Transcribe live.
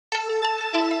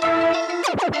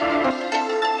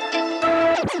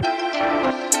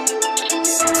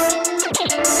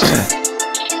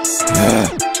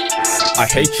I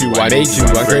hate you, I made you,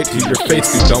 I'm great to your face,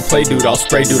 dude. Don't play, dude, I'll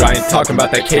spray, dude. I ain't talking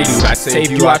about that K, dude. I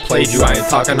saved you, I played you. I ain't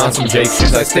talking on some Jake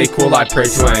shoes. I stay cool, I pray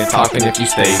to. I ain't talking if you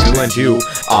stay you and you.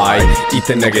 I eat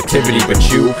the negativity, but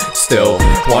you still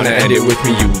wanna end it with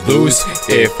me. You lose.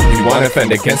 If you wanna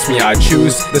offend against me, I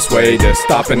choose this way to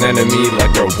stop an enemy.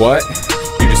 Like, bro, what?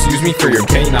 You just use me for your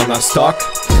gain, I'm not stuck.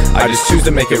 I just choose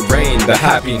to make it rain, the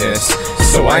happiness.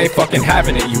 So I ain't fucking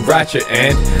having it, you ratchet,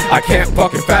 and I can't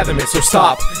fucking fathom it, so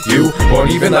stop. You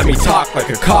won't even let me talk like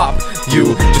a cop.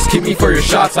 You just keep me for your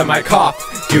shots, I might cough.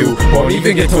 You won't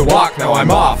even get to walk, now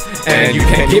I'm off. And you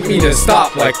can't get me to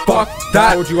stop, like fuck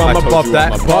that. I told you I'm above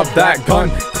that gun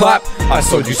clap. I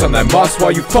sold you some that must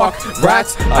while you fuck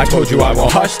rats. I told you I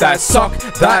won't hush that, suck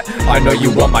that. I know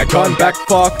you want my gun back,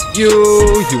 fuck you.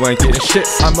 You ain't getting shit,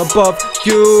 I'm above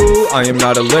you. I am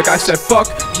not a lick, I said fuck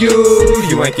you.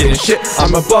 You ain't getting shit,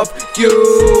 I'm above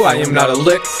you. I am not a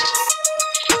lick.